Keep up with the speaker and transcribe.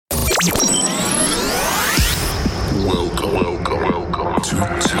Welcome to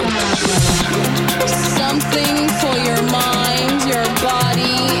TiLT. Something for your mind, your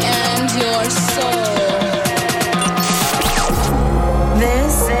body, and your soul.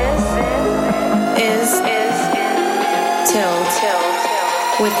 This is TiLT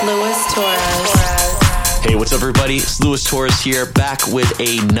with Luis Torres. Hey, what's up, everybody? It's Luis Torres here, back with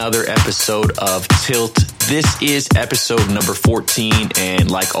another episode of TiLT. This is episode number 14, and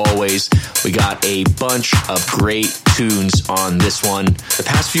like always, we got a bunch of great tunes on this one. The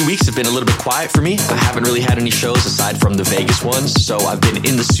past few weeks have been a little bit quiet for me. I haven't really had any shows aside from the Vegas ones, so I've been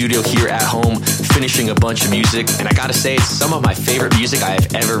in the studio here at home finishing a bunch of music, and I gotta say, it's some of my favorite music I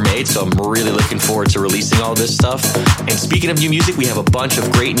have ever made, so I'm really looking forward to releasing all this stuff. And speaking of new music, we have a bunch of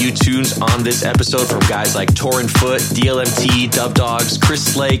great new tunes on this episode from guys like Torres, DLMT, Dub Dogs, Chris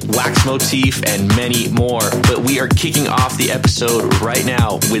Slake, Wax Motif, and many more. But we are kicking off the episode right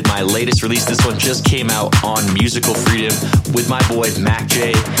now with my latest release. This one just came out on Musical Freedom with my boy Mac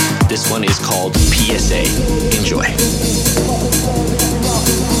J. This one is called PSA. Enjoy.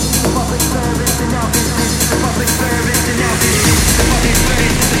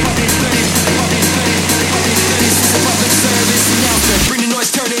 Bring the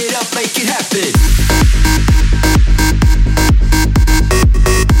noise, turn it up, make it happen.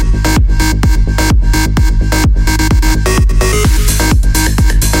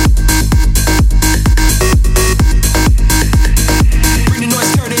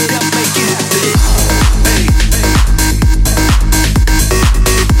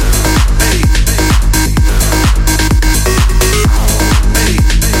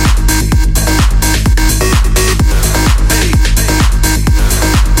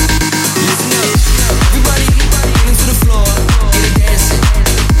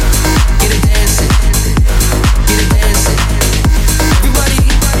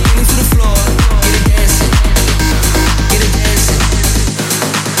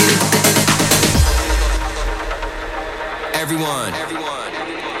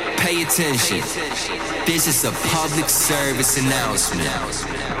 This is a public service announcement.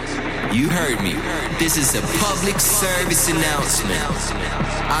 You heard me. This is a public service announcement.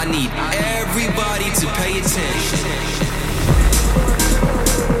 I need everybody to pay attention.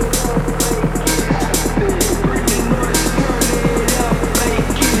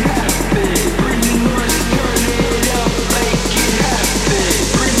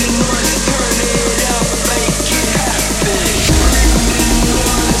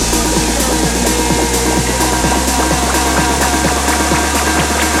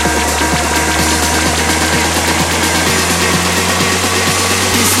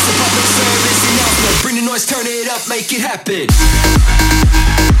 Turn it up, make it happen.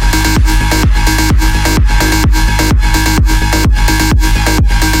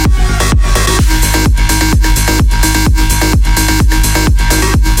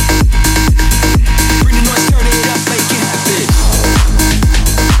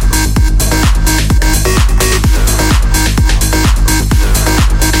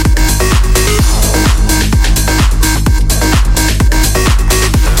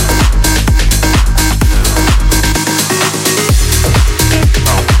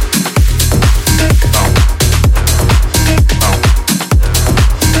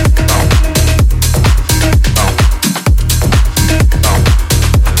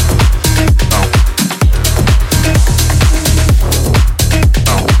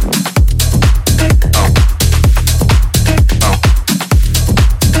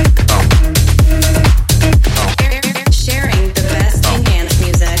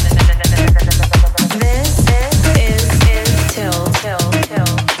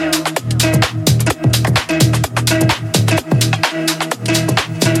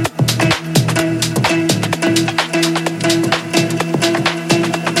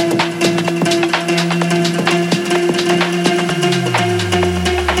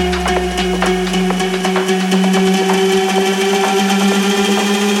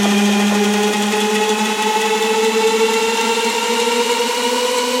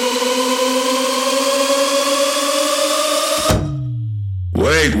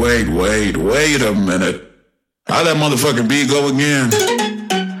 Wait a minute. How that motherfucking beat go again?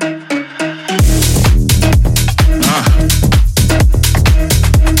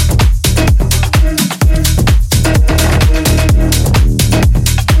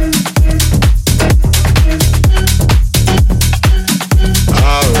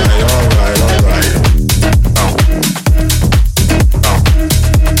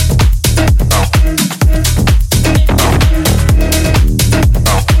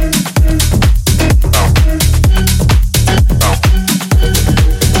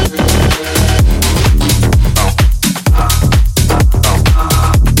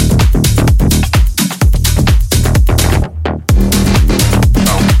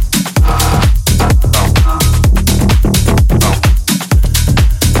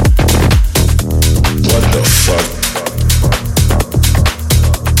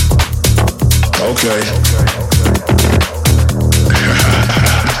 Okay.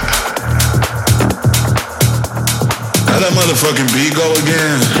 How that motherfucking beat go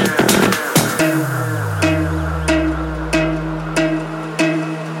again?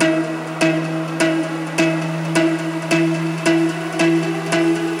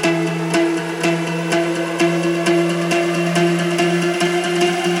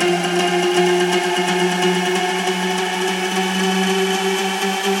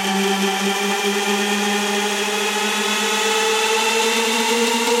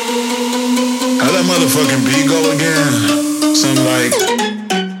 Motherfucking beat go again. Something like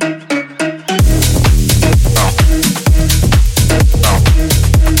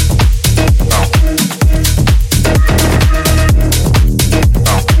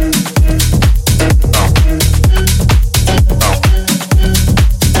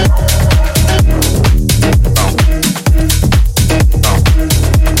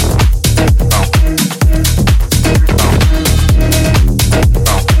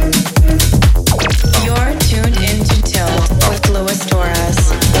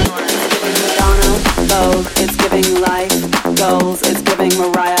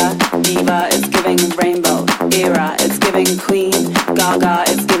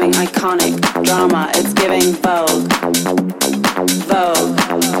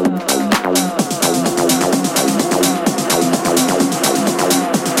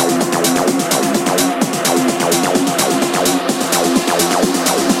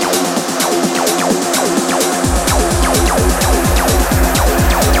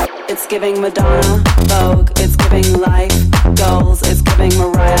giving Madonna, Vogue, it's giving life, goals, it's giving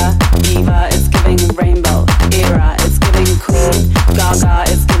Mariah, Diva, it's giving rainbow, era, it's giving Queen,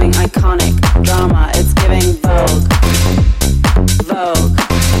 Gaga, it's giving iconic, drama, it's giving Vogue,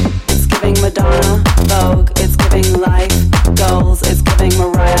 Vogue, it's giving Madonna, Vogue, it's giving life, goals, it's giving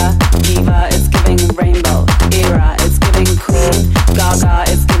Mariah, Diva, it's giving rainbow, era, it's giving Queen, Gaga,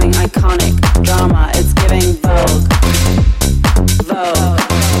 it's giving iconic, drama, it's giving Vogue, Vogue.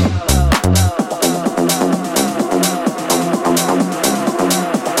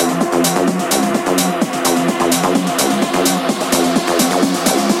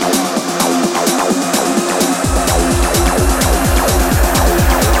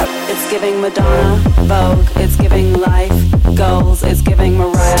 Giving Madonna, Vogue, it's giving life, goals, it's giving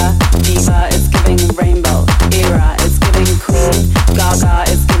Mariah, Diva, it's giving rainbow, era, it's giving Queen, Gaga,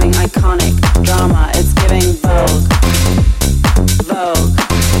 it's giving iconic, drama, it's giving Vogue, Vogue,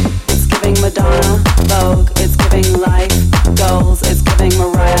 it's giving Madonna, Vogue, it's giving life, goals, it's giving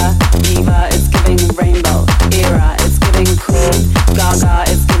Mariah, Diva, it's giving rainbow, era, it's giving Queen, Gaga,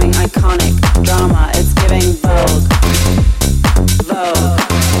 it's giving iconic, drama, it's giving Vogue, Vogue.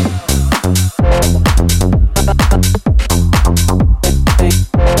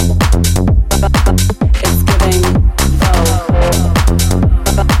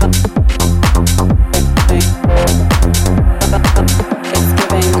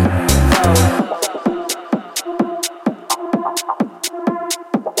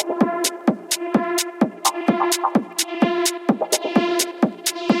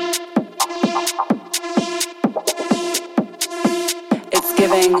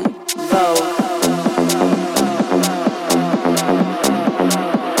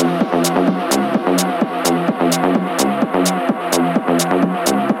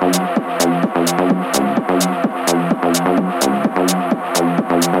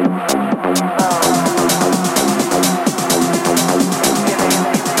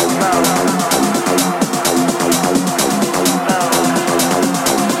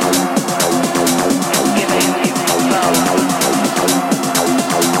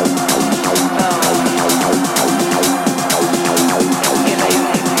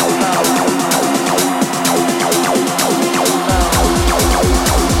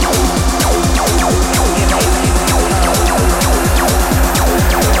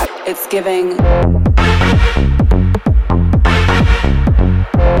 Giving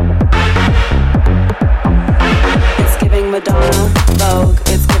it's giving Madonna, Vogue,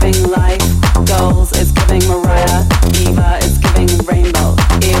 it's giving life, goals, it's giving Mariah, Diva, it's giving rainbow,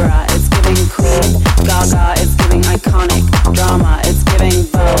 era, it's giving Queen, Gaga, it's giving iconic, drama, it's giving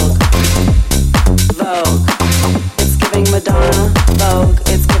Vogue, Vogue, it's giving Madonna, Vogue,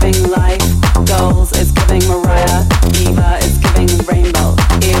 it's giving life, goals, it's giving Mariah, Diva, it's giving rainbow,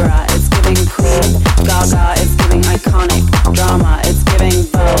 era, it's giving Queen, Gaga, it's giving iconic, drama, it's giving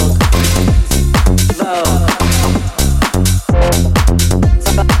Vogue, Vogue.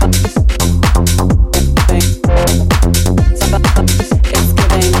 It's giving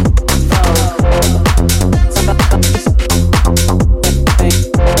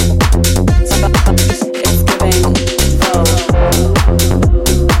Vogue.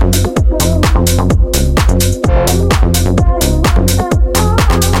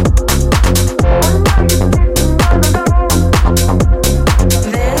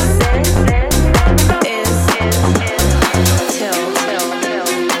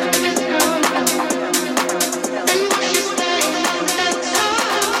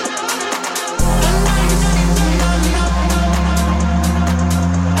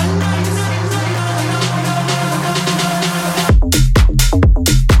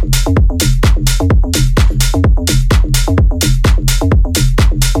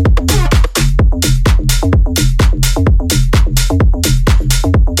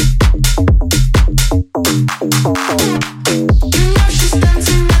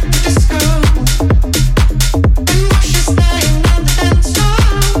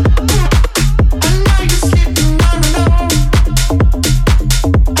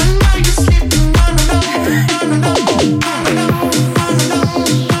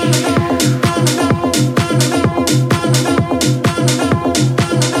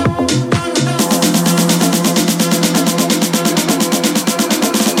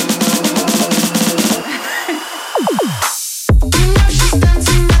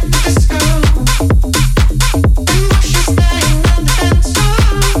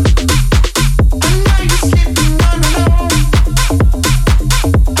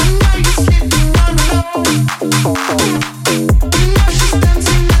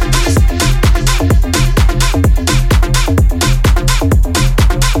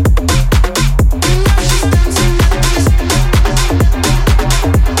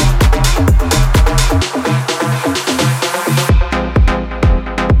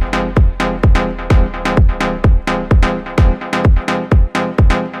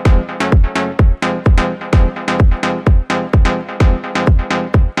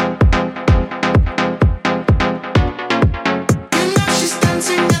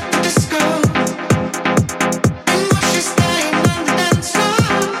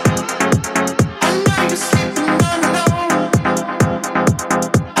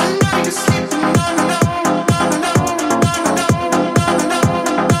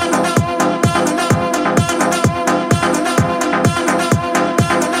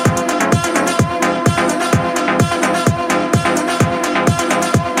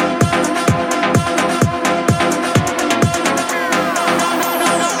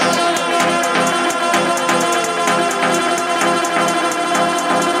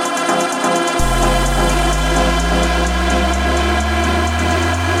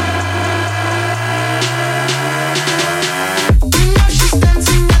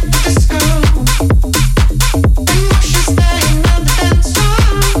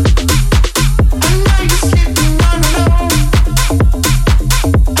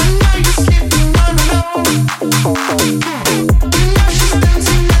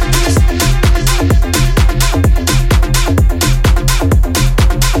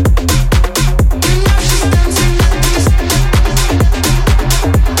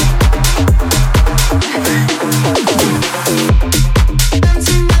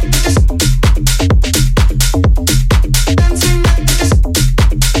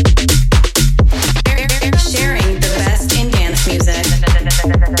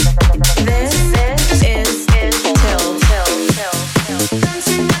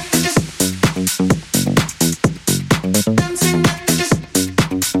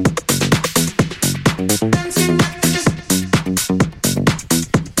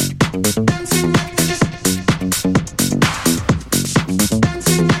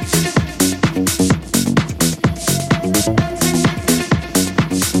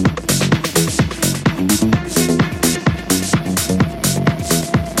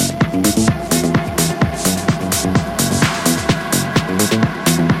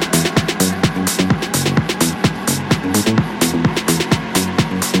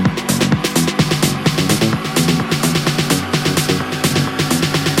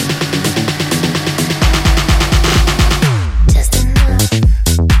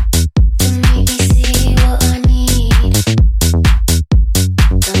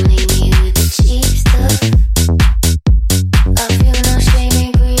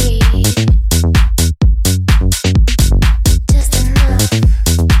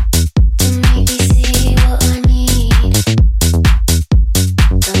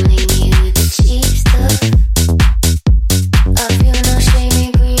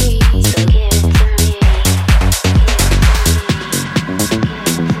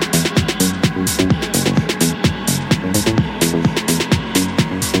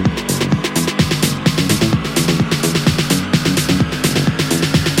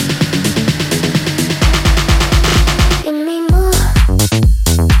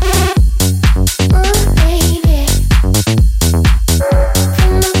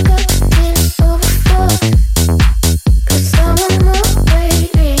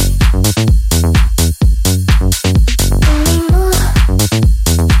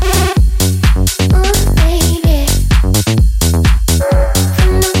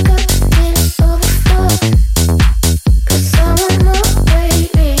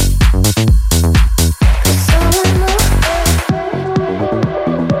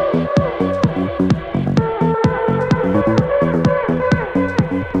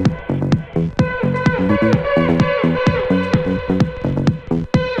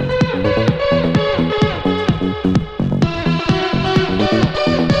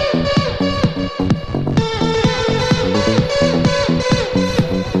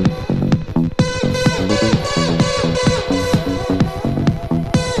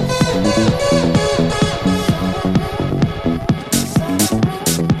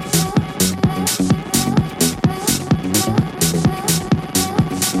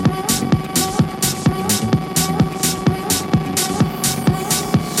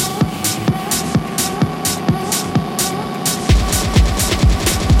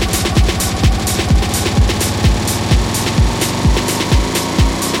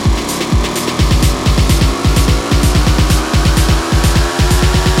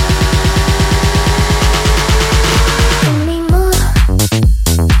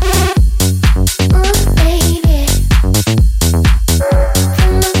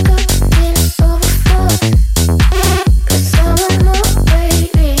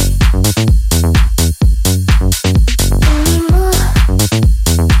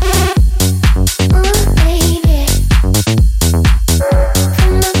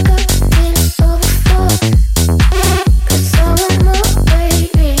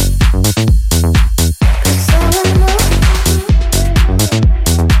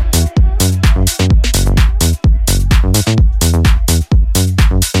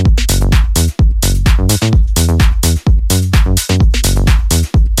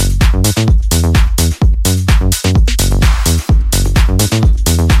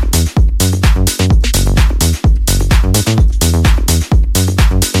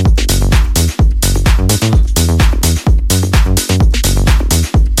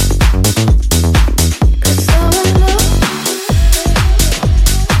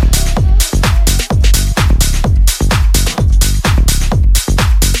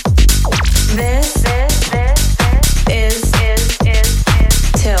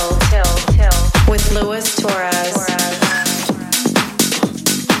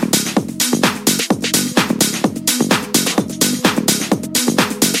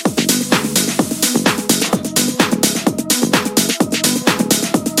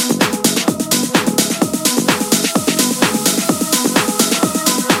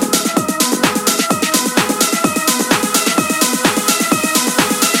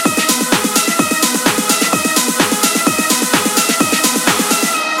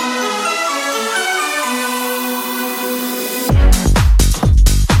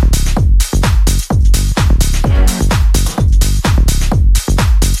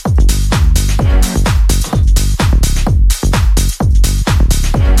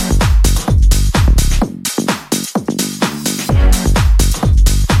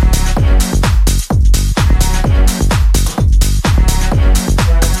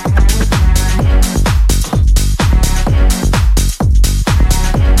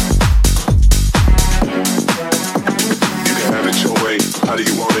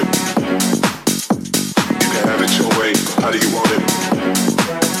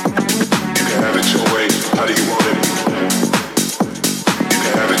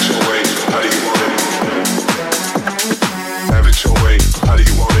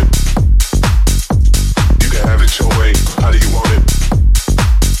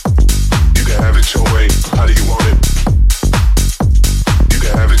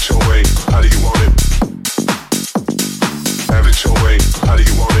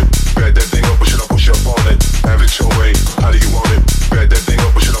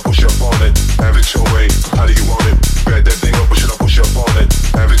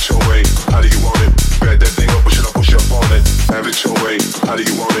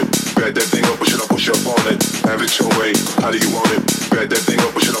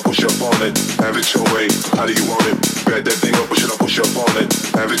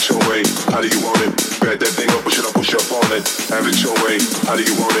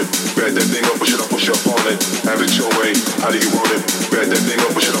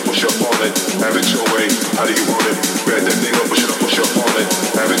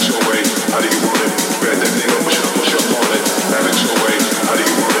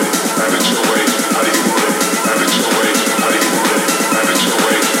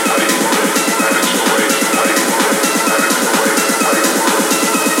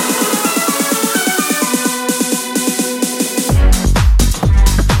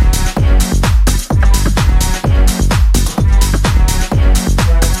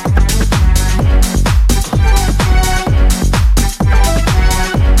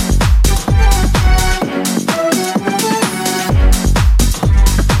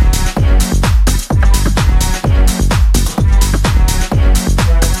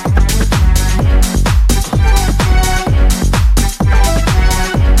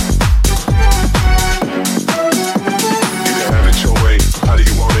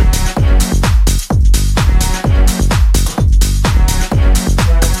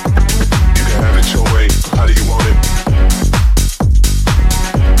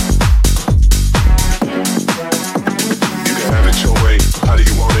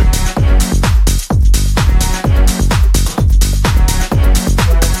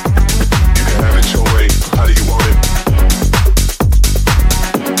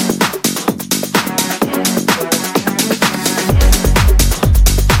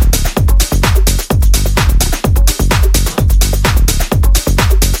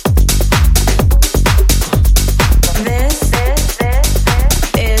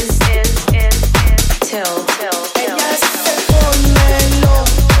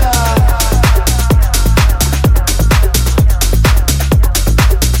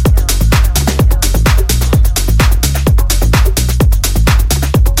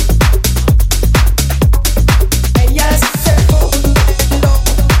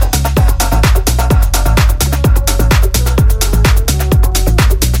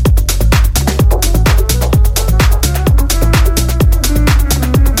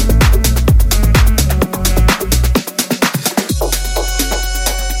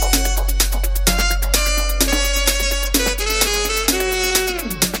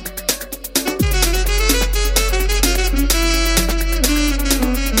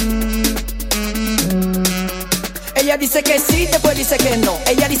 dice que sí, después dice que no.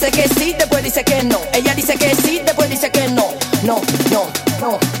 Ella dice que sí, después dice que no. Ella dice que sí, después dice que no. No, no,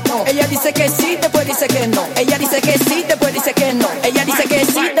 no, no. Ella dice que sí, después dice que no. Ella dice que sí, después dice que no. Ella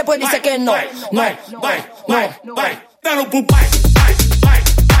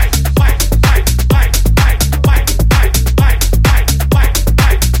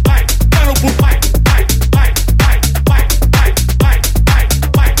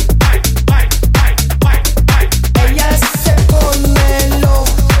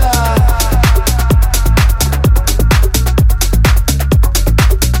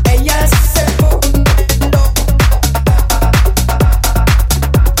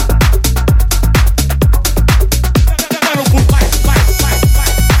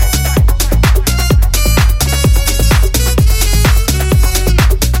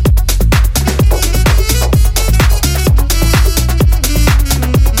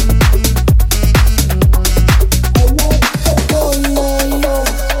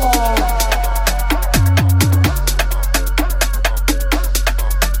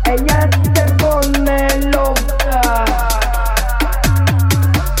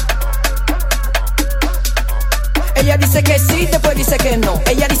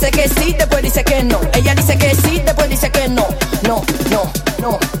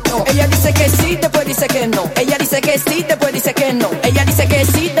dice que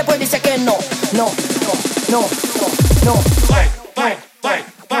sí, después dice que no. No, no, no.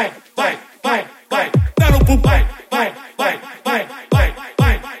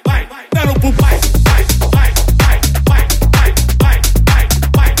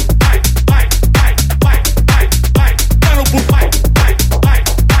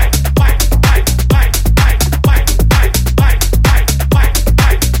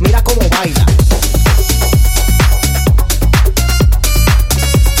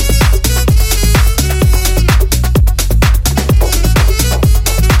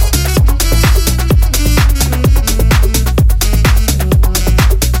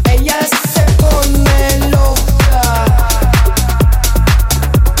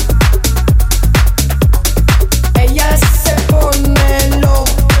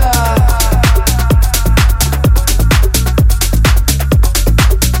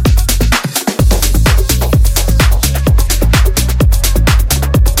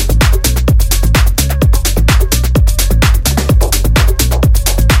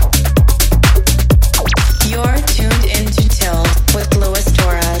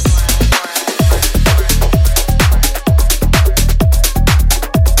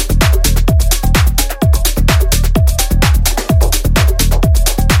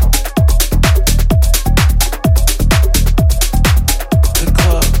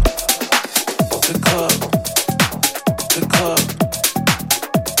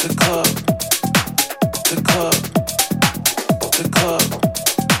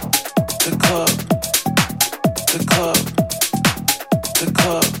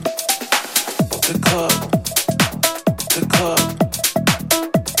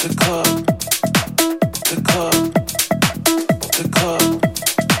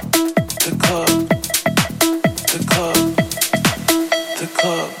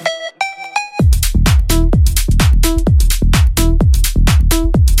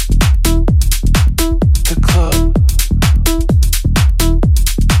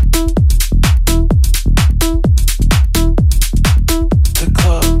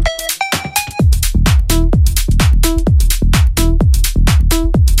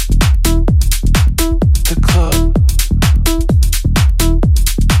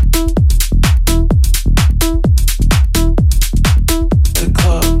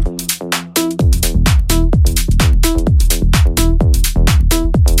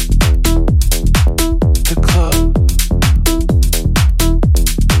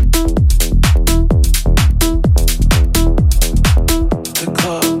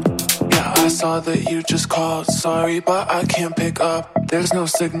 saw that you just called. Sorry, but I can't pick up. There's no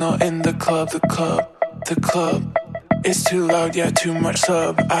signal in the club, the club, the club. It's too loud, yeah, too much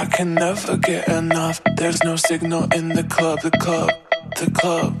sub. I can never get enough. There's no signal in the club, the club, the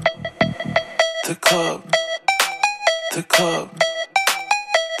club, the club, the club,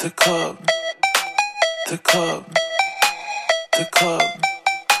 the club, the club, the club,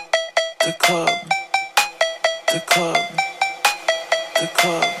 the club, the club, the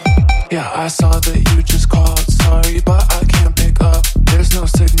club. Yeah, I saw that you just called. Sorry, but I can't pick up. There's no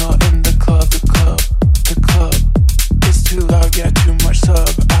signal in the club, the club, the club. It's too loud, yeah, too much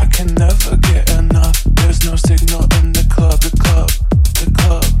sub. I can never get enough. There's no signal in the club, the club, the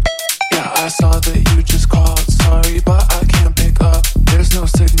club. Yeah, I saw that you just called. Sorry, but I can't pick up. There's no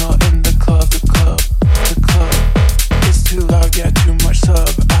signal in the club, the club, the club. It's too loud, yeah, too much sub.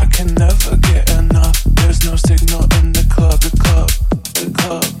 I can never get enough. There's no signal in the club, the club, the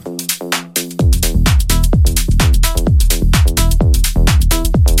club.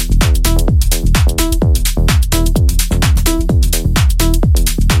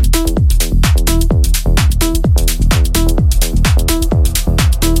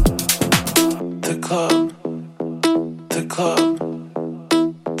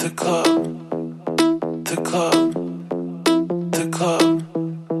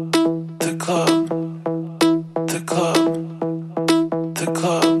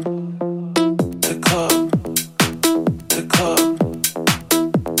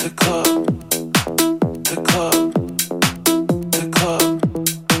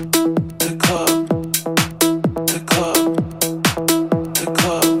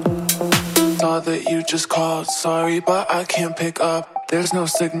 Sorry, but I can't pick up. There's no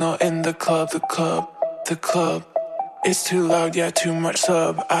signal in the club, the club, the club. It's too loud, yeah, too much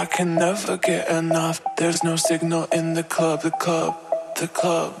sub. I can never get enough. There's no signal in the club, the club, the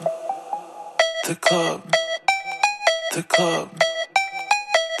club, the club, the club,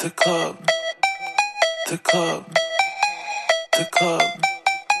 the club, the club, the club,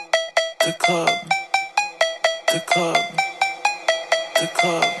 the club, the club, the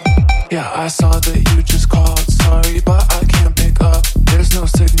club. Yeah, I saw that you just called. Sorry, but I can't pick up. There's no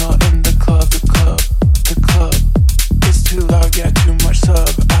signal in the club, the club, the club. It's too loud, yeah, too much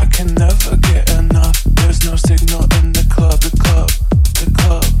sub. I can never get enough. There's no signal in the club, the club, the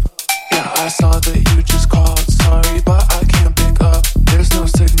club. Yeah, I saw that you just called. Sorry, but I can't pick up. There's no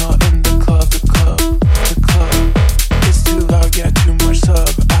signal in the club, the club, the club. It's too loud, yeah, too much sub.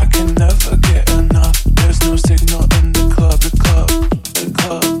 I can never get enough. There's no signal in the club, the club, the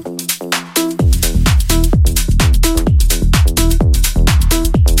club.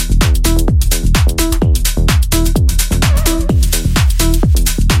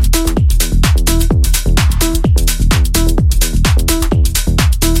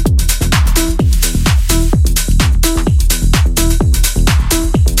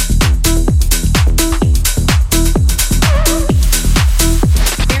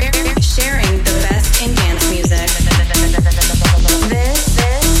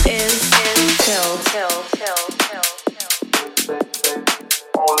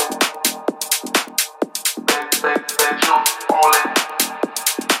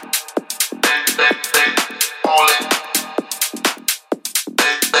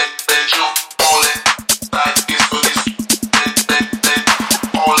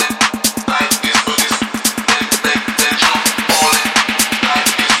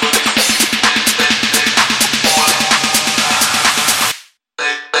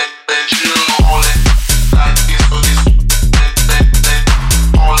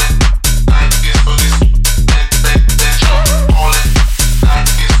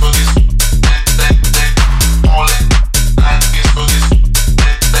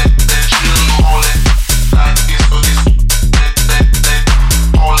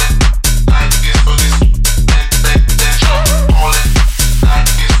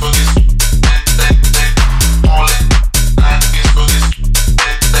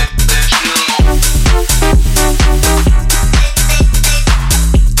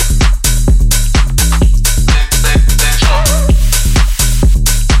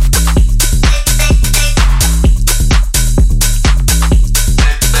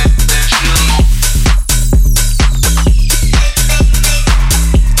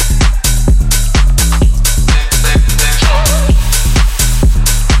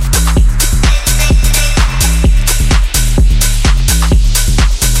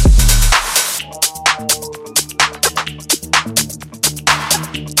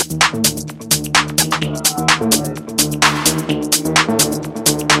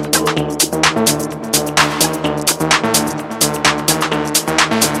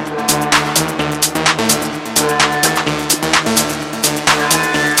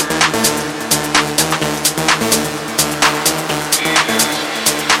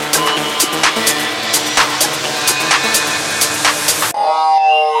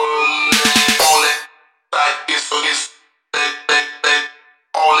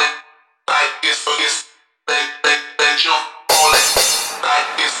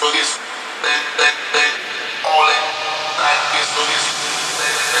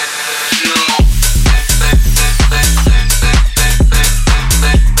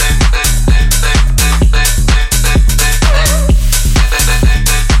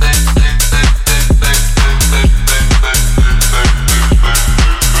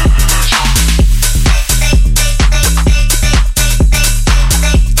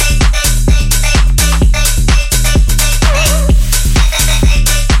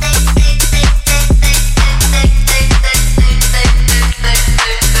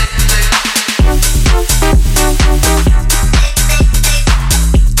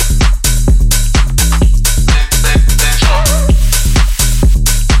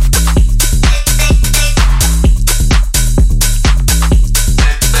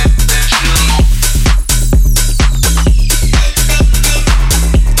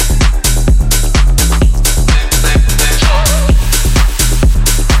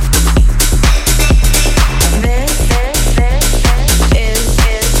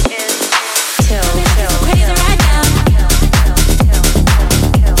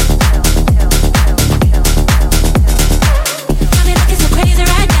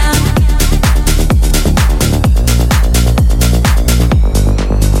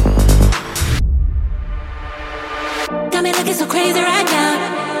 crazy right now.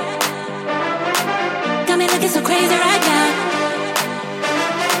 Got me looking so crazy right now.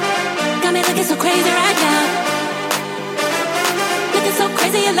 Got me looking so crazy right now. Looking so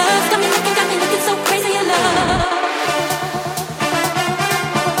crazy in love. Got me looking so crazy in love.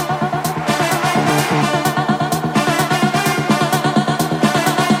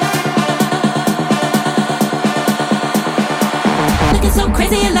 So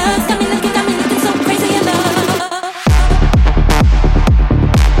crazy in love, got me looking so crazy in love.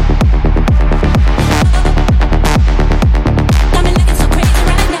 Got me looking so crazy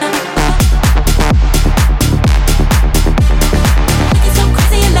right now. Looking so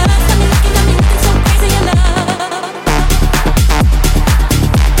crazy in love, got me looking so crazy in love.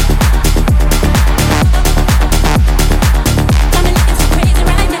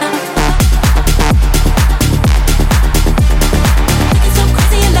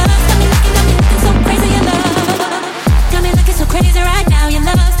 Got me looking so crazy right now.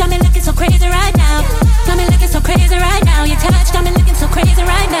 Crazy right now, got me looking so crazy right now. Your touch got me looking so crazy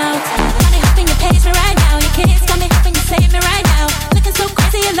right now. Got me hoping you page me right now. Your kiss got me hoping you save me right now. Looking so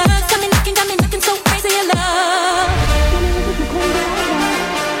crazy in love, got me looking so crazy in love.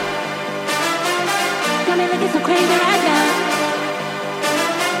 Got me looking so crazy right now.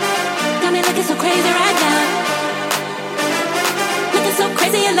 Got me looking so crazy right now. Looking so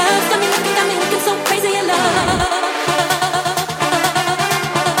crazy in love, got me looking so crazy in love.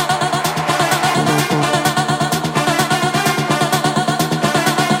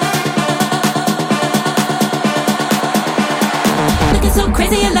 So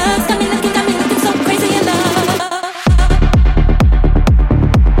crazy in love, got me looking so crazy in love.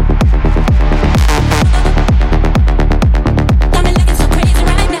 Got me looking so crazy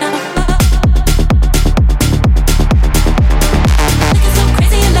right now. Looking so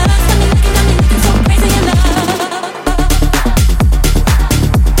crazy in love, got me looking so crazy in love.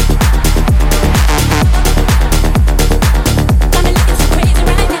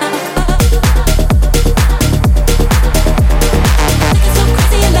 Got me looking so crazy right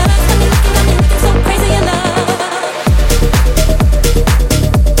now.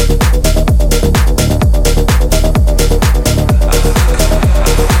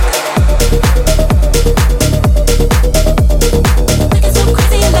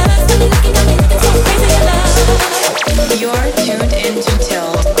 You're tuned into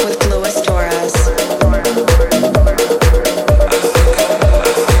TiLT with Torres.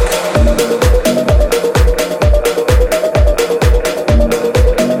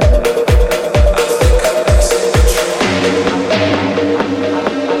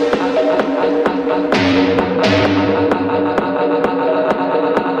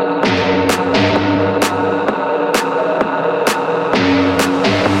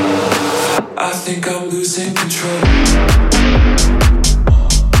 I think I'm losing control.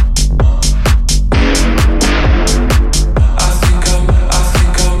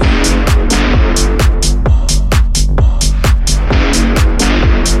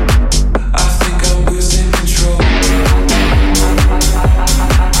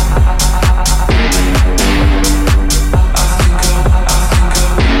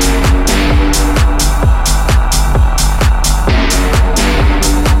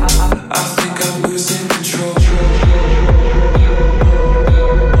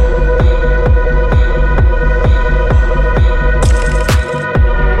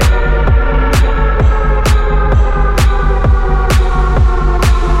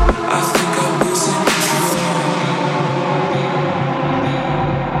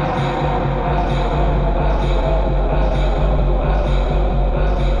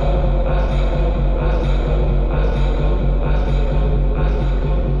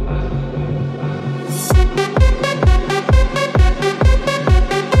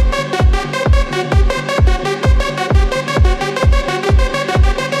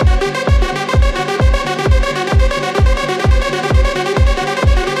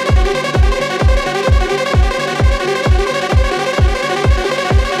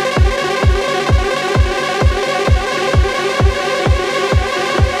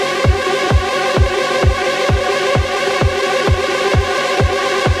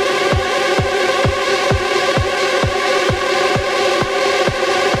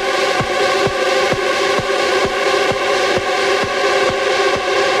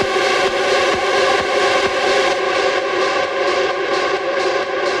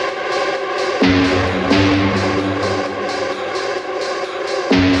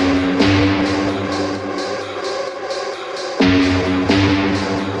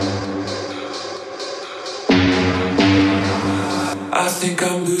 I think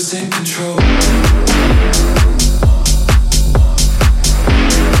I'm losing control.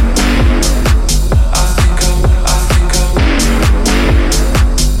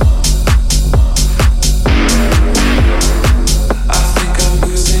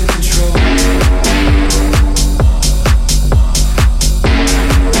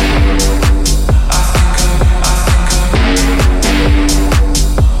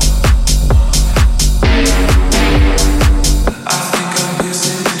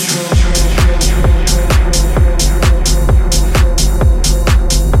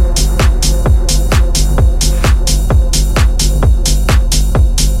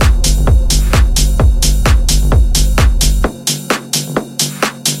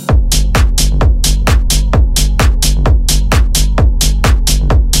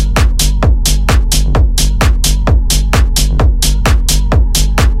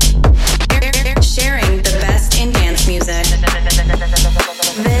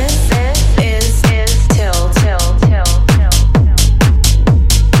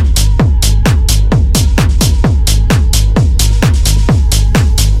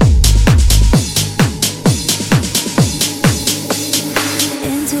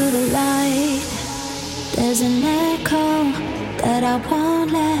 There's an echo that I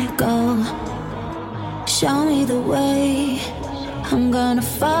won't let go. Show me the way, I'm gonna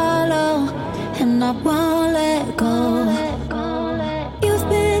follow, and I won't let go. You've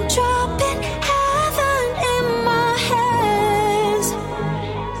been dropping heaven in my hands.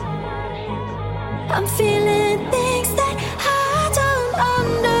 I'm feeling things that I don't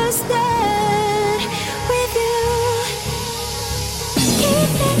understand with you.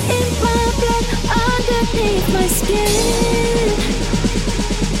 Keep it in my blood, underneath my skin.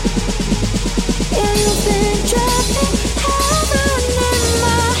 Yeah, you've been dropping heaven in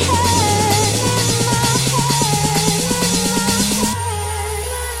my head.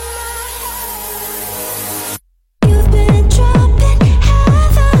 You've been dropping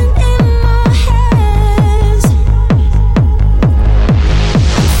heaven in my hands.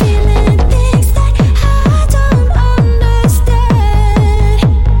 I'm feeling things that I don't understand.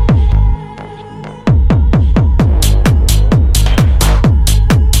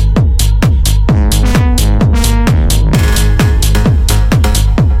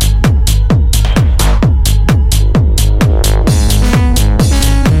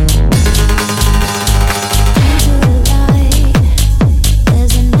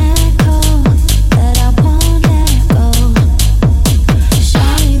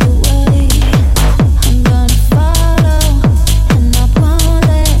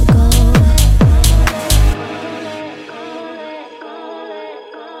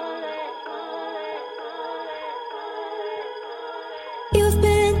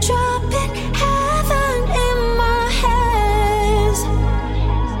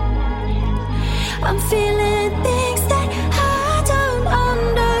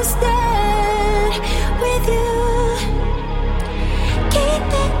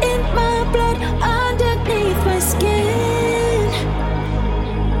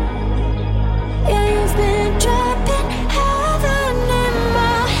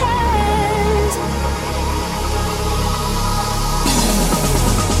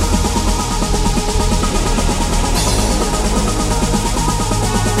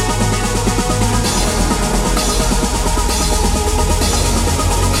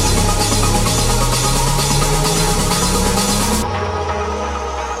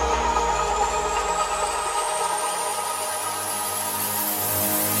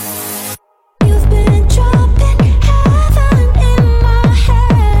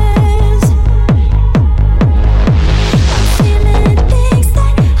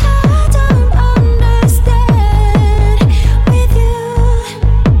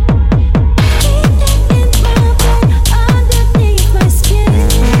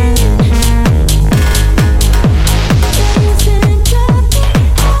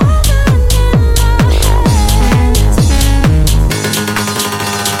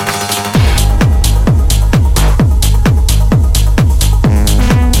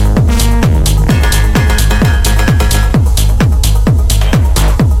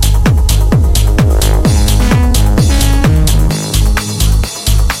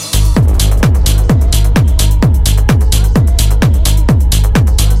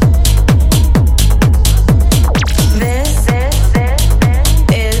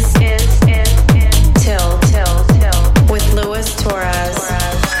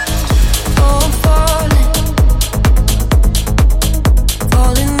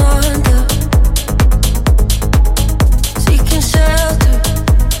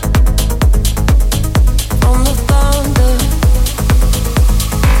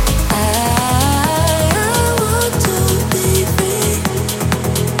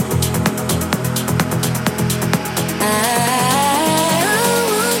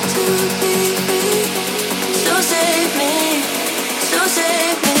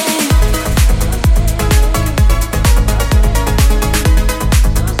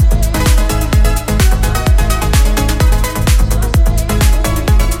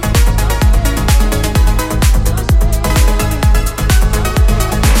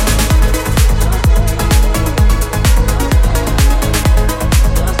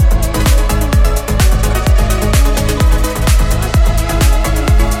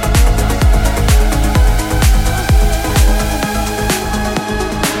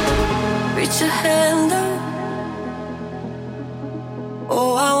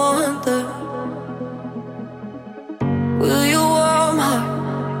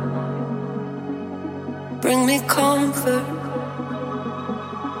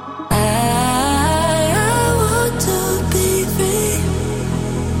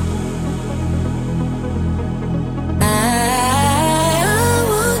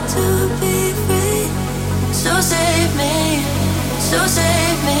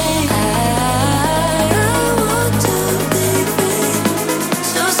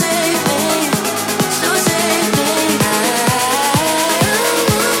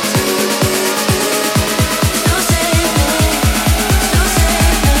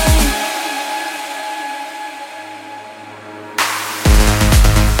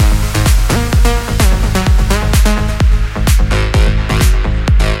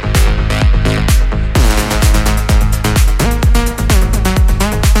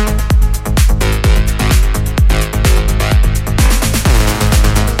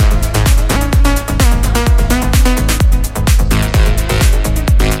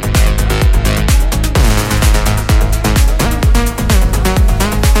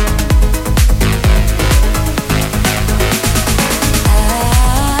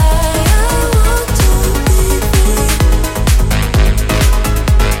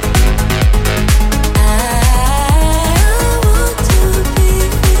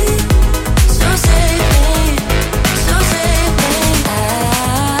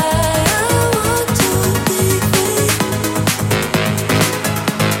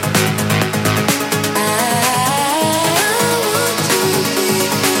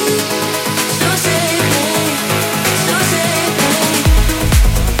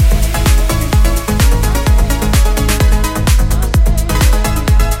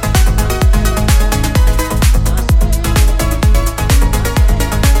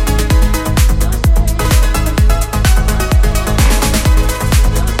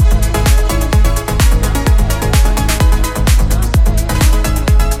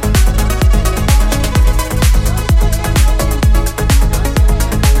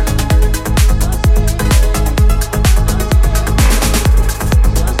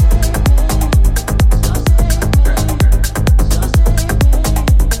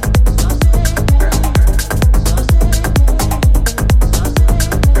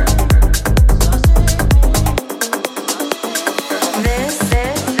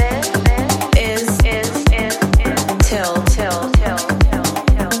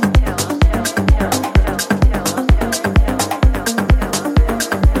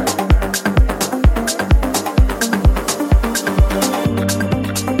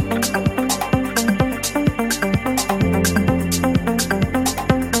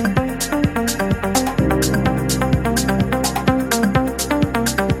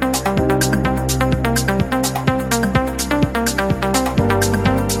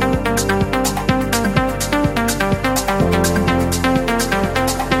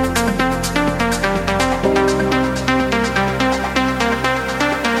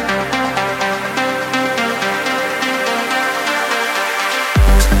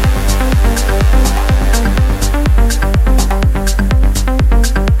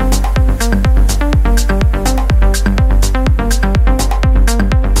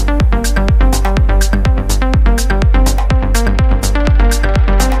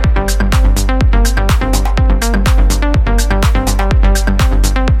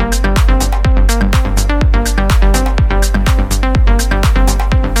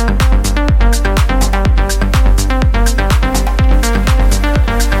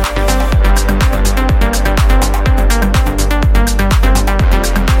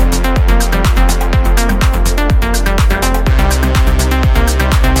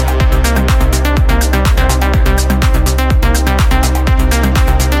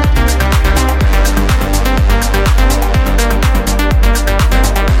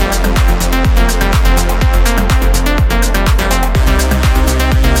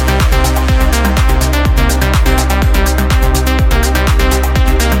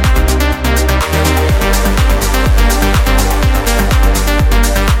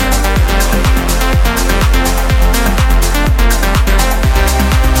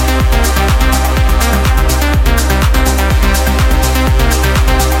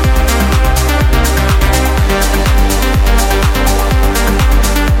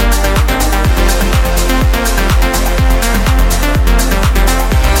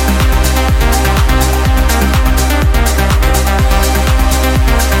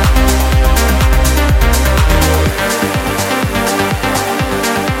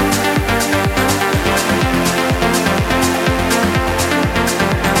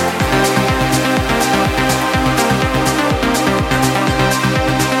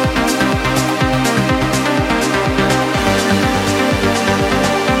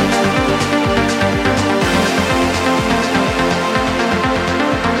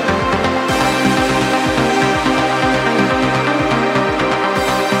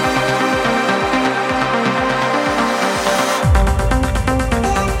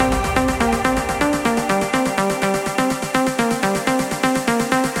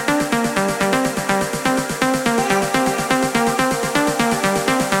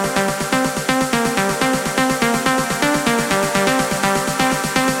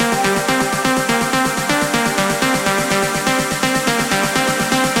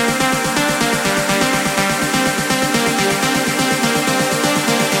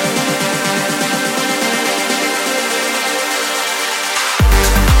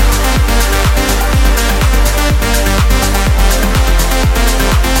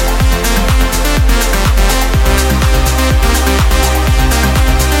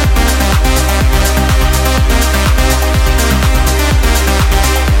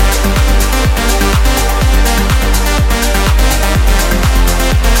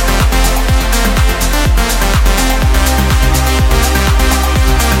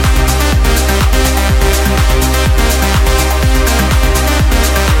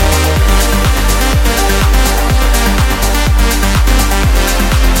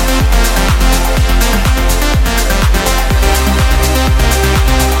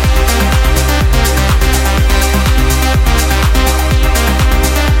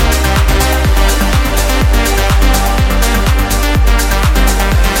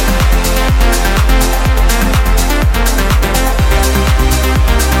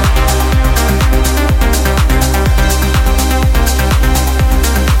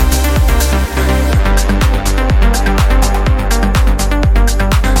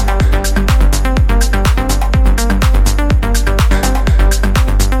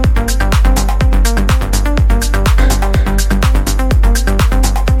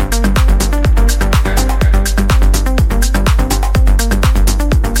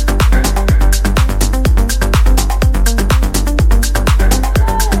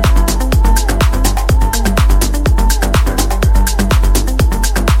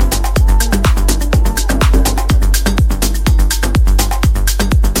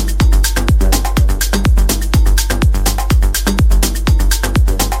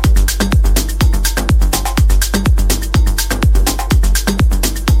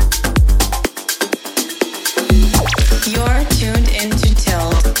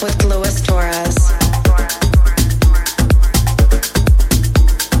 with Luis Torres.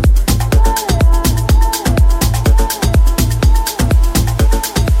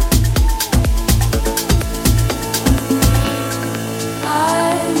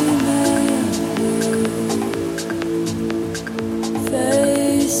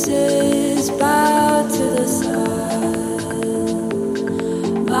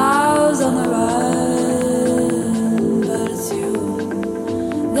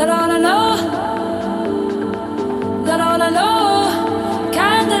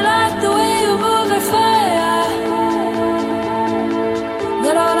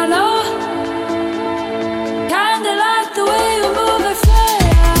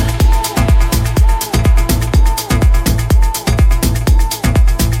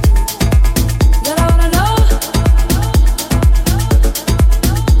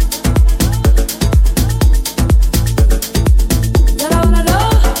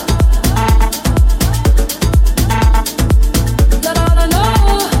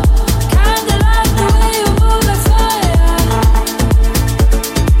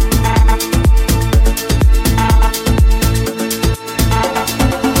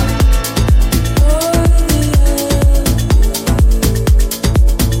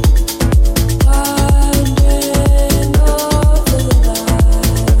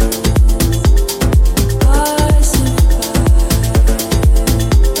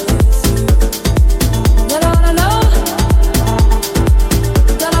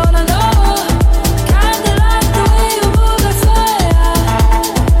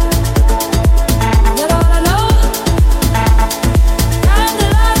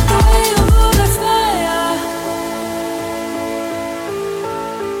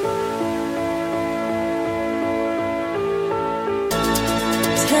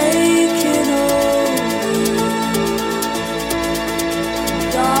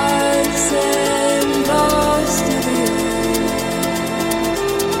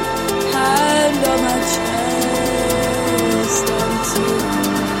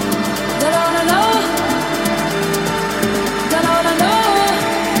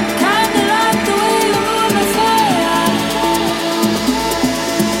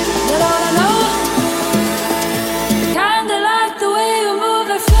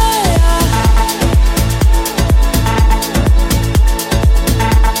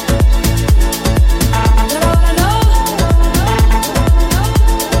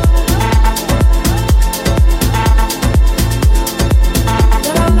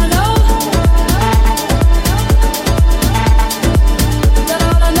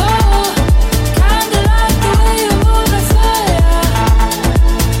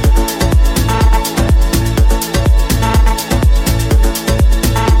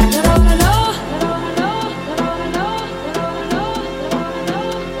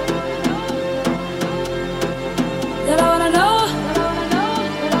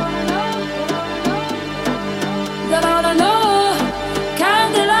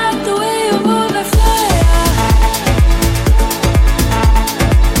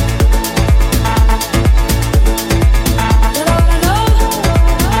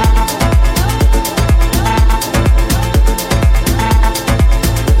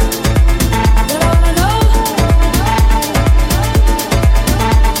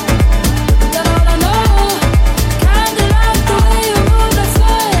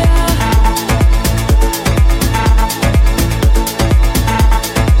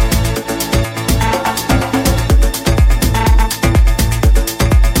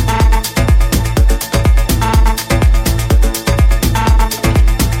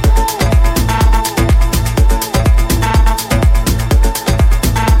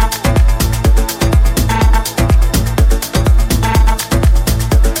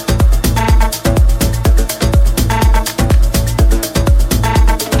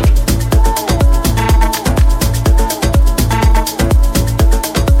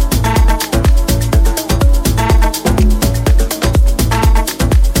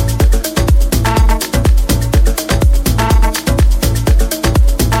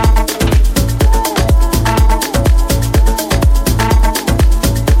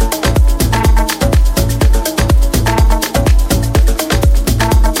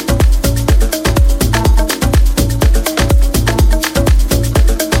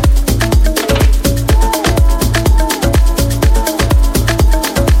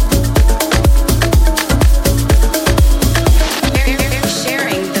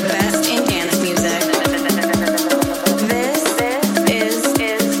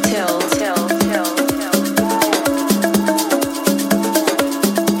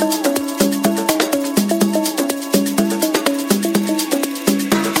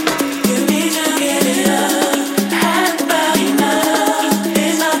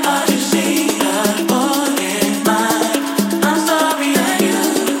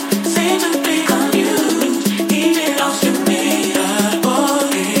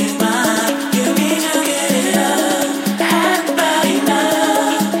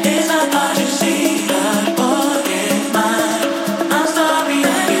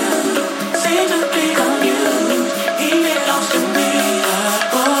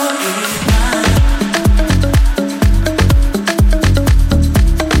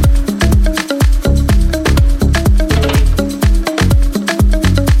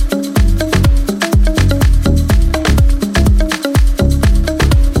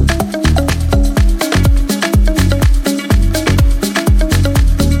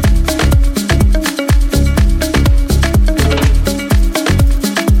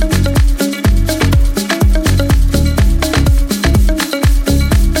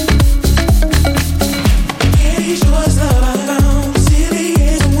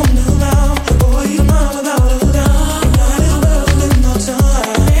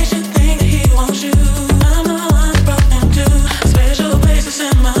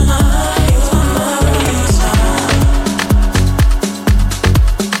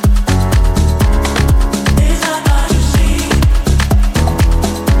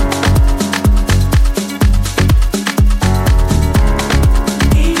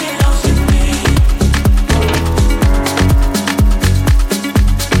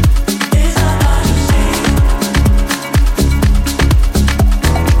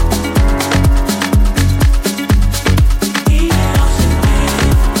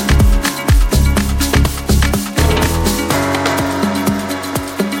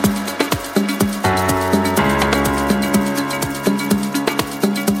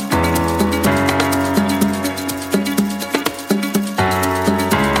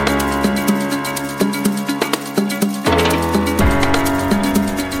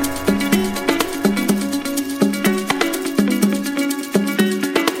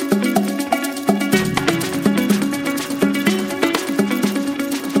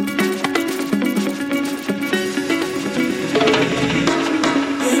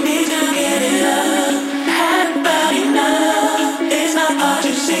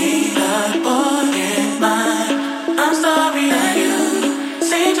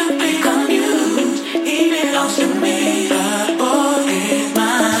 to me.